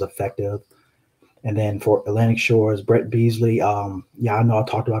breaking ball was effective. And then for Atlantic Shores, Brett Beasley, I know I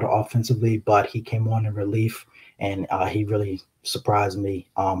talked about it offensively, but he came on in relief, and he really surprised me.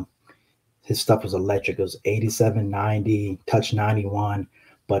 His stuff was electric. It was 87, 90, touch 91,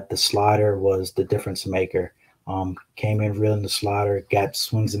 but the slider was the difference maker. Came in reeling the slider, got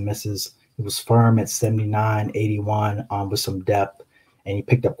swings and misses. It was firm at 79, 81 with some depth, and he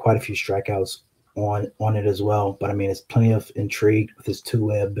picked up quite a few strikeouts on it as well. But there's plenty of intrigue with his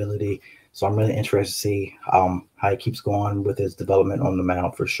two-way ability. So I'm really interested to see how he keeps going with his development on the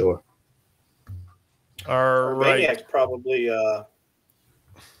mound for sure. All right. Urbaniak's probably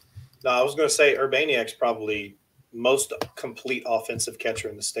I was going to say Urbaniak's probably most complete offensive catcher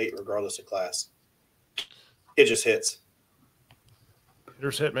in the state, regardless of class. It just hits.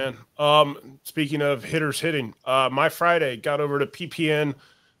 Hitters hit, man. Speaking of hitters hitting, my Friday got over to PPN.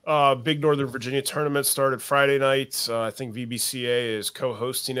 Big Northern Virginia tournament started Friday night. I think VBCA is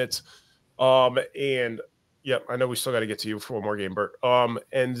co-hosting it. And yeah, I know we still got to get to you for one more game, Bert.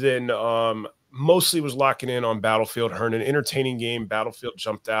 And then mostly was locking in on Battlefield. Herndon, entertaining game. Battlefield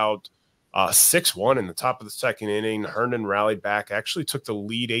jumped out 6-1 in the top of the second inning. Herndon rallied back, actually took the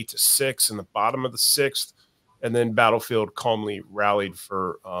lead 8-6 in the bottom of the sixth. And then Battlefield calmly rallied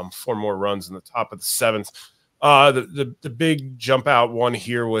for 4 more runs in the top of the seventh. The big jump out one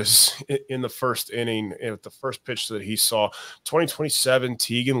here was in the first inning at the first pitch that he saw. 2027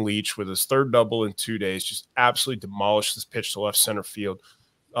 Tegan Leach with his third double in 2 days just absolutely demolished this pitch to left center field.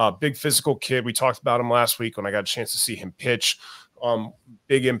 Big physical kid. We talked about him last week when I got a chance to see him pitch.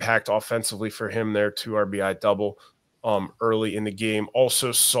 Big impact offensively for him there, 2 RBI double early in the game.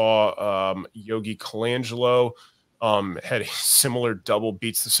 Also saw Yogi Colangelo had a similar double,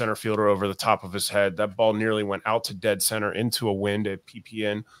 beats the center fielder over the top of his head. That ball nearly went out to dead center into a wind at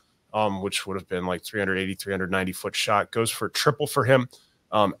PPN, which would have been like 380, 390 foot shot. Goes for a triple for him.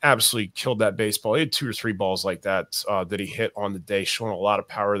 Absolutely killed that baseball. He had 2 or 3 balls like that that he hit on the day, showing a lot of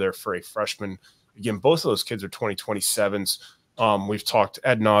power there for a freshman. Again, both of those kids are 2027s. We've talked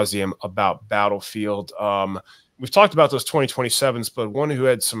ad nauseum about Battlefield. We've talked about those 2027s, but one who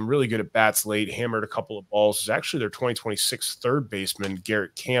had some really good at bats late, hammered a couple of balls, is actually their 2026 third baseman,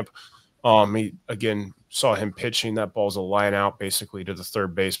 Garrett Camp. He, again, saw him pitching. That ball's a line out basically to the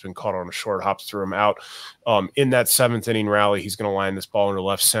third baseman, caught on a short hop, threw him out. In that 7th inning rally, he's going to line this ball into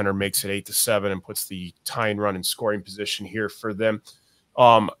left center, makes it 8-7, and puts the tying run in scoring position here for them.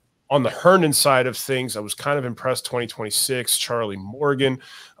 On the Herndon side of things, I was kind of impressed. 2026, Charlie Morgan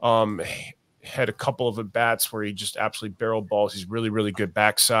had a couple of at-bats where he just absolutely barreled balls. He's really, really good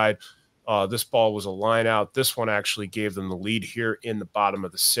backside. This ball was a line out. This one actually gave them the lead here in the bottom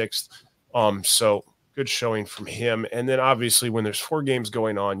of the 6th. So good showing from him. And then obviously when there's 4 games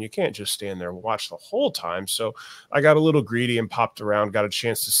going on, you can't just stand there and watch the whole time. So I got a little greedy and popped around, got a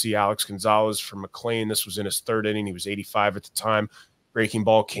chance to see Alex Gonzalez from McLean. This was in his 3rd inning. He was 85 at the time. Breaking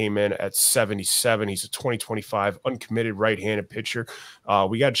ball came in at 77. He's a 2025 uncommitted right-handed pitcher.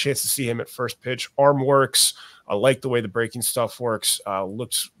 We got a chance to see him at first pitch. Arm works. I like the way the breaking stuff works.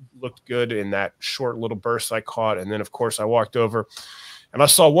 Looked good in that short little burst I caught. And then, of course, I walked over and I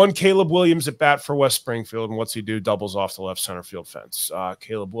saw one Caleb Williams at bat for West Springfield. And what's he do? Doubles off the left center field fence.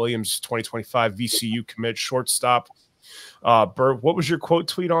 Caleb Williams, 2025 VCU commit, shortstop. Bert, what was your quote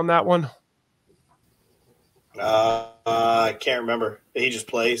tweet on that one? I can't remember. He just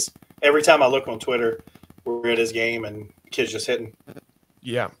plays. Every time I look on Twitter, we're at his game and kids just hitting.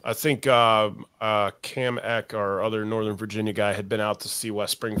 Yeah, I think Cam Eck, our other Northern Virginia guy, had been out to see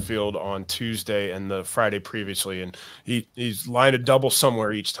West Springfield on Tuesday and the Friday previously, and he's lined a double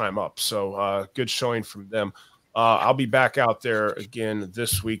somewhere each time up. So good showing from them. I'll be back out there again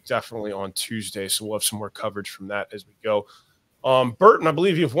this week, definitely on Tuesday, so we'll have some more coverage from that as we go. Burton, I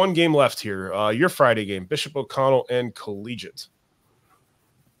believe you have 1 game left here. Your Friday game, Bishop O'Connell and Collegiate.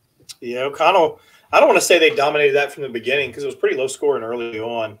 Yeah, O'Connell, I don't want to say they dominated that from the beginning because it was pretty low scoring early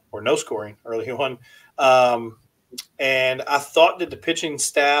on, or no scoring early on. And I thought that the pitching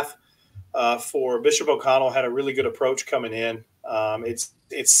staff for Bishop O'Connell had a really good approach coming in.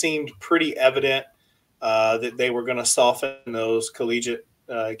 It seemed pretty evident that they were going to soften those Collegiate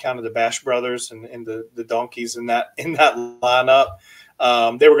kind of the Bash brothers and the donkeys in that lineup.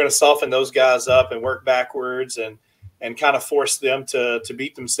 They were going to soften those guys up and work backwards and kind of force them to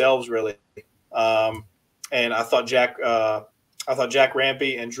beat themselves really. And I thought Jack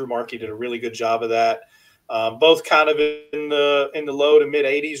Rampy and Drew Markey did a really good job of that. Both kind of in the low to mid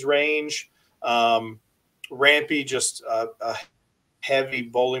 80s range. Rampy just a heavy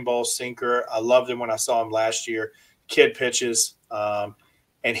bowling ball sinker. I loved him when I saw him last year. Kid pitches.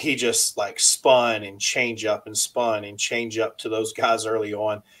 And he just like spun and change up to those guys early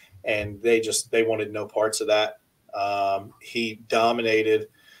on. And they wanted no parts of that. He dominated,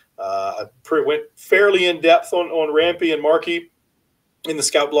 went fairly in depth on Rampy and Markey in the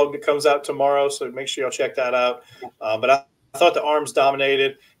scout blog that comes out tomorrow. So make sure y'all check that out. But I thought the arms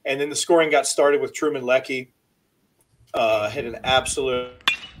dominated, and then the scoring got started with Truman Leckie. Hit an absolute.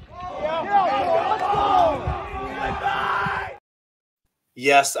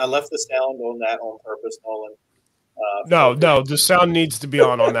 Yes, I left the sound on that on purpose, Nolan. No, the sound needs to be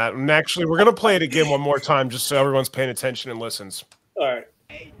on that. And actually, we're going to play it again one more time just so everyone's paying attention and listens. All right.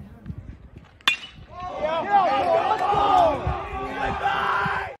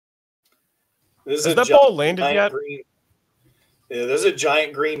 Has that ball landed yet? Yeah, there's a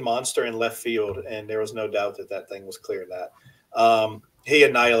giant green monster in left field, and there was no doubt that thing was clear of that. He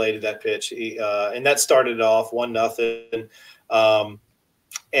annihilated that pitch. And that started off 1-0.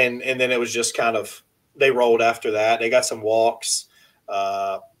 And then it was just kind of they rolled after that. They got some walks.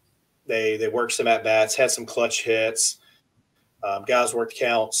 They worked some at bats, had some clutch hits. Guys worked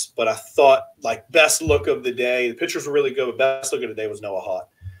counts, but I thought like best look of the day. The pitchers were really good, but best look of the day was Noah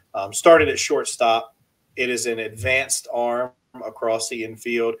Haught. Started at shortstop. It is an advanced arm across the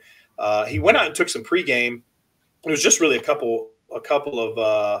infield. He went out and took some pregame. It was just really a couple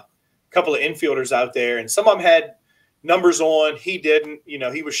of infielders out there, and some of them had numbers on. He didn't.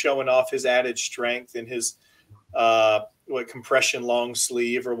 He was showing off his added strength in his compression long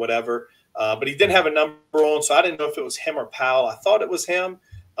sleeve or whatever. But he didn't have a number on, so I didn't know if it was him or Powell. I thought it was him.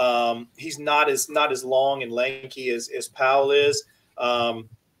 He's not as long and lanky as Powell is.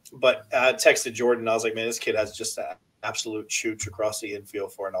 But I texted Jordan. I was like, man, this kid has just an absolute chooch across the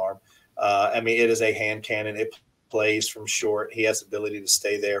infield for an arm. I mean, it is a hand cannon. It plays from short. He has the ability to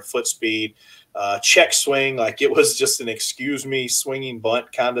stay there. Foot speed, check swing. Like it was just an excuse me swinging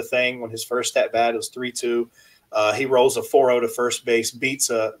bunt kind of thing. When his first at bat, it was 3-2. He rolls a 4-0 to first base, beats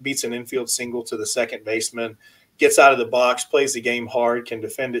an infield single to the second baseman, gets out of the box, plays the game hard, can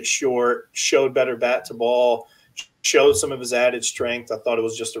defend it short, showed better bat to ball, showed some of his added strength. I thought it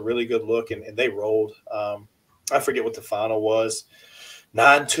was just a really good look, and they rolled. I forget what the final was,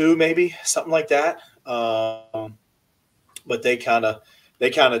 9-2 maybe, something like that. But they kind of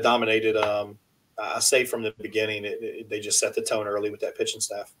dominated. I say from the beginning, they just set the tone early with that pitching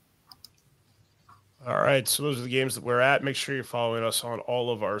staff. All right, so those are the games that we're at. Make sure you're following us on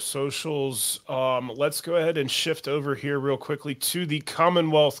all of our socials. Let's go ahead and shift over here real quickly to the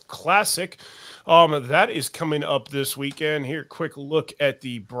Commonwealth Classic. That is coming up this weekend. Here, quick look at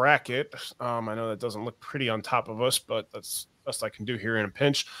the bracket. I know that doesn't look pretty on top of us, but that's best I can do here in a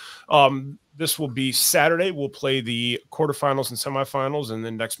pinch. This will be Saturday. We'll play the quarterfinals and semifinals, and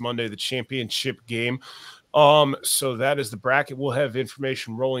then next Monday, the championship game. So that is the bracket. We'll have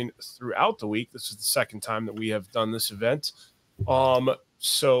information rolling throughout the week. This is the second time that we have done this event.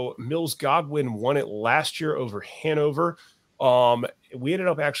 So Mills Godwin won it last year over Hanover. We ended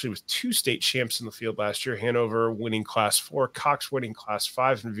up actually with 2 state champs in the field last year. Hanover winning Class 4, Cox winning Class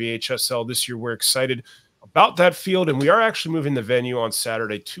 5 in VHSL. This year we're excited about that field, and we are actually moving the venue on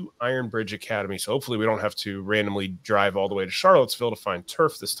Saturday to Iron Bridge Academy. So hopefully we don't have to randomly drive all the way to Charlottesville to find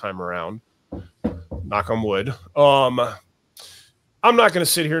turf this time around. Knock on wood. I'm not going to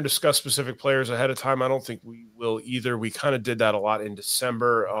sit here and discuss specific players ahead of time. I don't think we will either. We kind of did that a lot in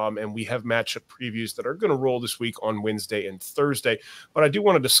December, and we have matchup previews that are going to roll this week on Wednesday and Thursday. But I do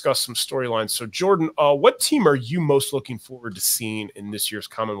want to discuss some storylines. So, Jordan, what team are you most looking forward to seeing in this year's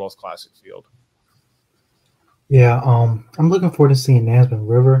Commonwealth Classic field? Yeah, I'm looking forward to seeing Nasman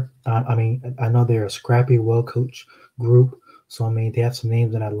River. I mean, I know they're a scrappy, well-coached group. So, I mean, they have some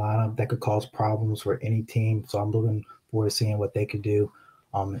names in that lineup that could cause problems for any team. So I'm looking forward to seeing what they could do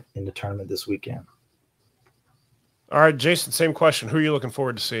in the tournament this weekend. All right, Jason, same question. Who are you looking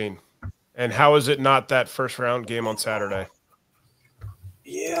forward to seeing? And how is it not that first round game on Saturday?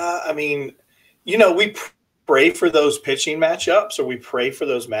 Yeah, I mean, you know, we pray for those pitching matchups, or we pray for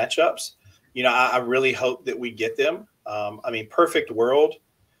those matchups. You know, I really hope that we get them. I mean, perfect world,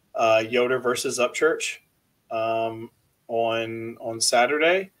 Yoder versus Upchurch. On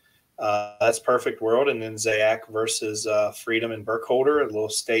Saturday. That's perfect world. And then Zayak versus Freedom and Burkholder, a little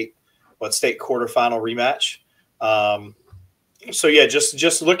state quarterfinal rematch. So yeah,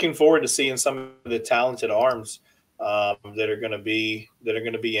 just looking forward to seeing some of the talented arms that are going to be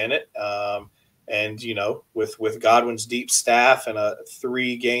in it. And you know, with Godwin's deep staff and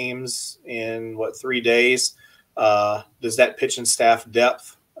 3 games in 3 days, does that pitching staff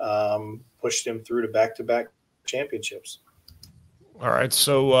depth push them through to back-to-back championships? All right,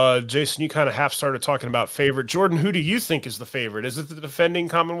 so Jason, you kind of half started talking about favorite. Jordan, who do you think is the favorite? Is it the defending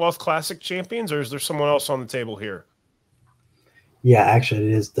Commonwealth Classic champions, or is there someone else on the table here? Yeah, actually,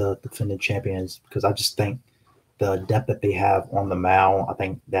 it is the defending champions, because I just think the depth that they have on the mound, I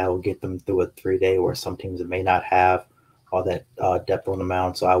think that will get them through a 3-day where some teams that may not have all that depth on the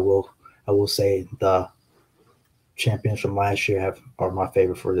mound. So I will say the champions from last year are my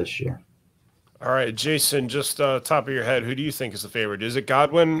favorite for this year. All right, Jason, just top of your head, who do you think is the favorite? Is it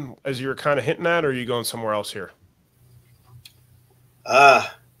Godwin, as you were kind of hinting at, or are you going somewhere else here? I'm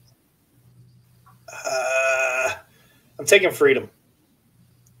taking Freedom.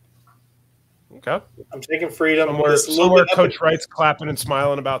 Okay. I'm taking Freedom. Somewhere Coach Wright's clapping and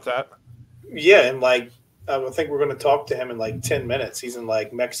smiling about that. Yeah, and I think we're going to talk to him in 10 minutes. He's in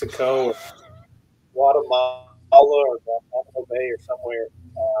Mexico or Guatemala or Guantanamo Bay or somewhere.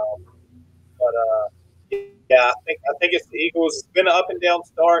 But yeah, I think it's the Eagles. It's been an up and down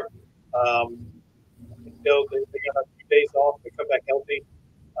start. Until they got a few days off, they come back healthy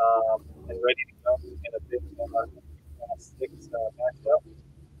and ready to go in a big 6 matchup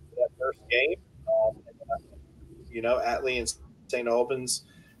for that first game. You know, Atlee and St. Albans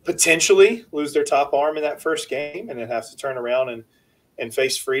potentially lose their top arm in that first game, and then have to turn around and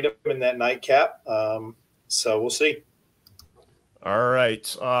face Freedom in that nightcap. So we'll see. All right.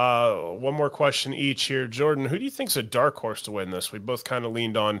 One more question each here. Jordan, who do you think's a dark horse to win this? We both kind of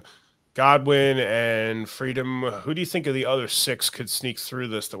leaned on Godwin and Freedom. Who do you think of the other 6 could sneak through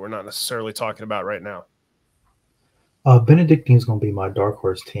this that we're not necessarily talking about right now? Benedictine's going to be my dark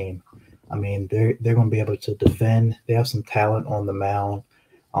horse team. I mean, they're going to be able to defend. They have some talent on the mound.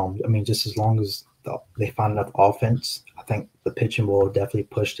 I mean, just as long as they find enough offense, I think the pitching will definitely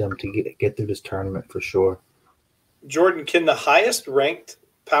push them to get through this tournament for sure. Jordan, can the highest ranked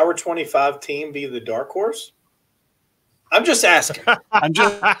Power 25 team be the dark horse? I'm just asking. I'm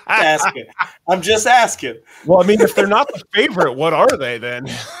just asking. Well, I mean, if they're not the favorite, what are they then?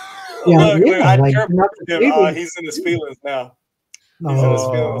 Yeah, look, I care about him. He's in his feelings now.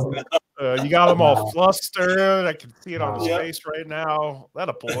 No. You got him all flustered. I can see it on his face right now. That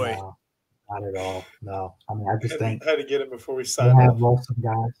a boy. No, not at all. No. I mean, I just think I had to get it before we signed. They have lost some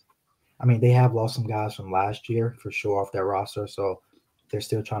guys. I mean, they have lost some guys from last year for sure off their roster. So they're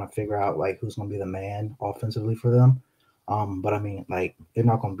still trying to figure out like who's going to be the man offensively for them. But I mean, like they're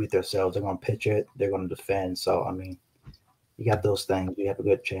not going to beat themselves. They're going to pitch it. They're going to defend. So I mean, you got those things. You have a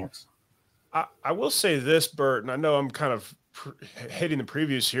good chance. I will say this, Bert, and I know I'm kind of hitting the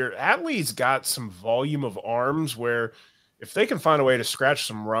previews here. Atlee's got some volume of arms where if they can find a way to scratch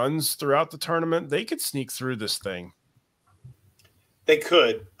some runs throughout the tournament, they could sneak through this thing. They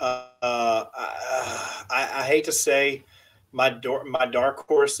could. I hate to say my dark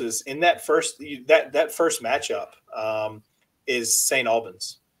horse is in that first matchup is St.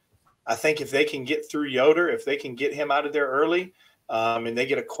 Albans. I think if they can get through Yoder, if they can get him out of there early, and they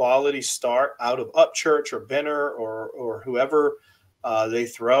get a quality start out of Upchurch or Benner or whoever they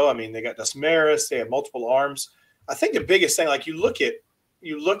throw. I mean, they got Desmaris, they have multiple arms. I think the biggest thing, like you look at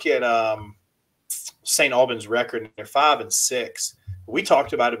St. Albans' record, and they're 5-6. We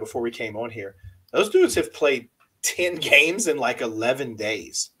talked about it before we came on here. Those dudes have played 10 games in like 11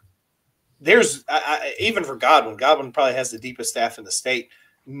 days. There's even for Godwin. Godwin probably has the deepest staff in the state.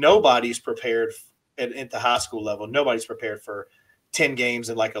 Nobody's prepared at the high school level. Nobody's prepared for 10 games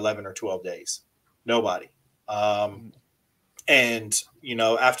in like 11 or 12 days. Nobody. And, you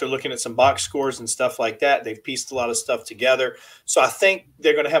know, after looking at some box scores and stuff like that, they've pieced a lot of stuff together. So I think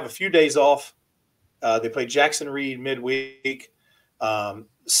they're going to have a few days off. They play Jackson Reed midweek.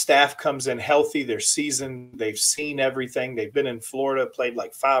 Staff comes in healthy. They're seasoned. They've seen everything. They've been in Florida, played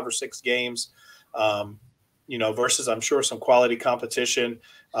like 5 or 6 games, you know, versus I'm sure some quality competition.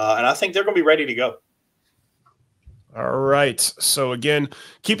 And I think they're going to be ready to go. All right. So again,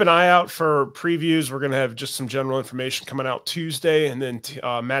 keep an eye out for previews. We're going to have just some general information coming out Tuesday, and then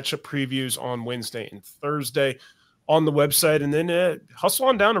matchup previews on Wednesday and Thursday on the website. And then hustle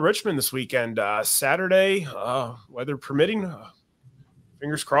on down to Richmond this weekend, Saturday, weather permitting.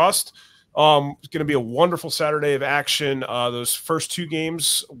 Fingers crossed. It's going to be a wonderful Saturday of action. Those first 2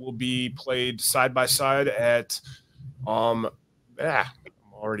 games will be played side by side at I'm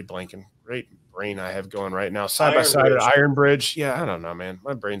already blanking. Great brain I have going right now. Side by side at Iron Bridge. Yeah, I don't know, man.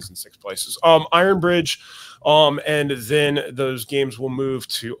 My brain's in 6 places. Iron Bridge. And then those games will move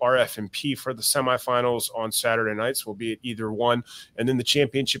to RFMP for the semifinals on Saturday nights. We'll be at either one. And then the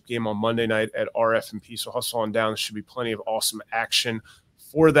championship game on Monday night at RFMP. So hustle on down. There should be plenty of awesome action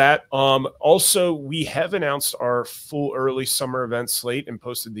for that. Also, we have announced our full early summer event slate and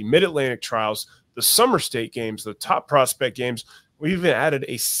posted the Mid-Atlantic Trials, the Summer State Games, the Top Prospect Games. We even added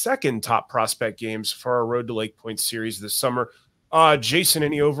a second Top Prospect Games for our Road to Lake Point series this summer. Jason,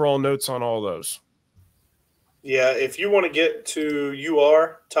 any overall notes on all those? Yeah, if you want to get to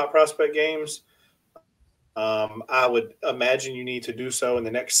UR Top Prospect Games, I would imagine you need to do so in the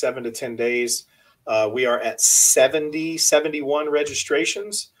next 7 to 10 days. We are at 71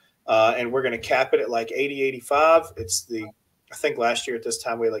 registrations, and we're going to cap it at like 80, 85. I think last year at this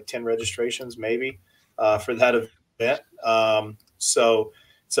time we had like 10 registrations maybe for that event. So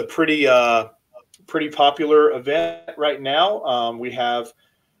it's a pretty popular event right now. We have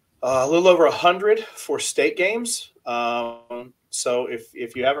a little over 100 for state games. So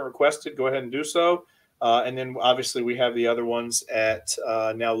if you haven't requested, go ahead and do so. And then obviously we have the other ones at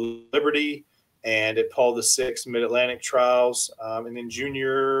now Liberty and at Paul VI Mid-Atlantic Trials, and then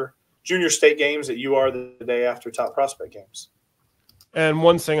junior state games at UR the day after Top Prospect Games. And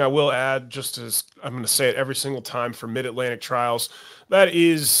one thing I will add, just as I'm going to say it every single time for Mid-Atlantic Trials, that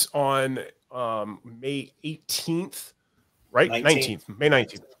is on May 18th, right? 19th. May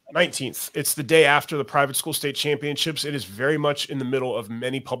 19th. 19th. It's the day after the private school state championships. It is very much in the middle of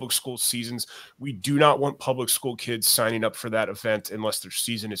many public school seasons. We do not want public school kids signing up for that event unless their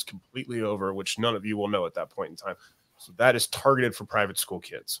season is completely over, which none of you will know at that point in time. So that is targeted for private school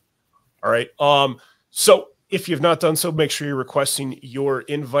kids. All right. So if you've not done so, make sure you're requesting your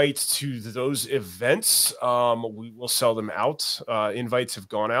invites to those events. We will sell them out. Invites have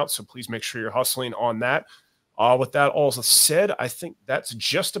gone out, so please make sure you're hustling on that. With that all said, I think that's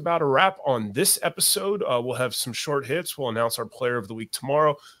just about a wrap on this episode. We'll have some short hits. We'll announce our player of the week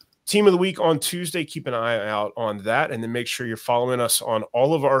tomorrow. Team of the Week on Tuesday. Keep an eye out on that, and then make sure you're following us on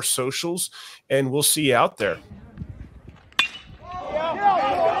all of our socials, and we'll see you out there.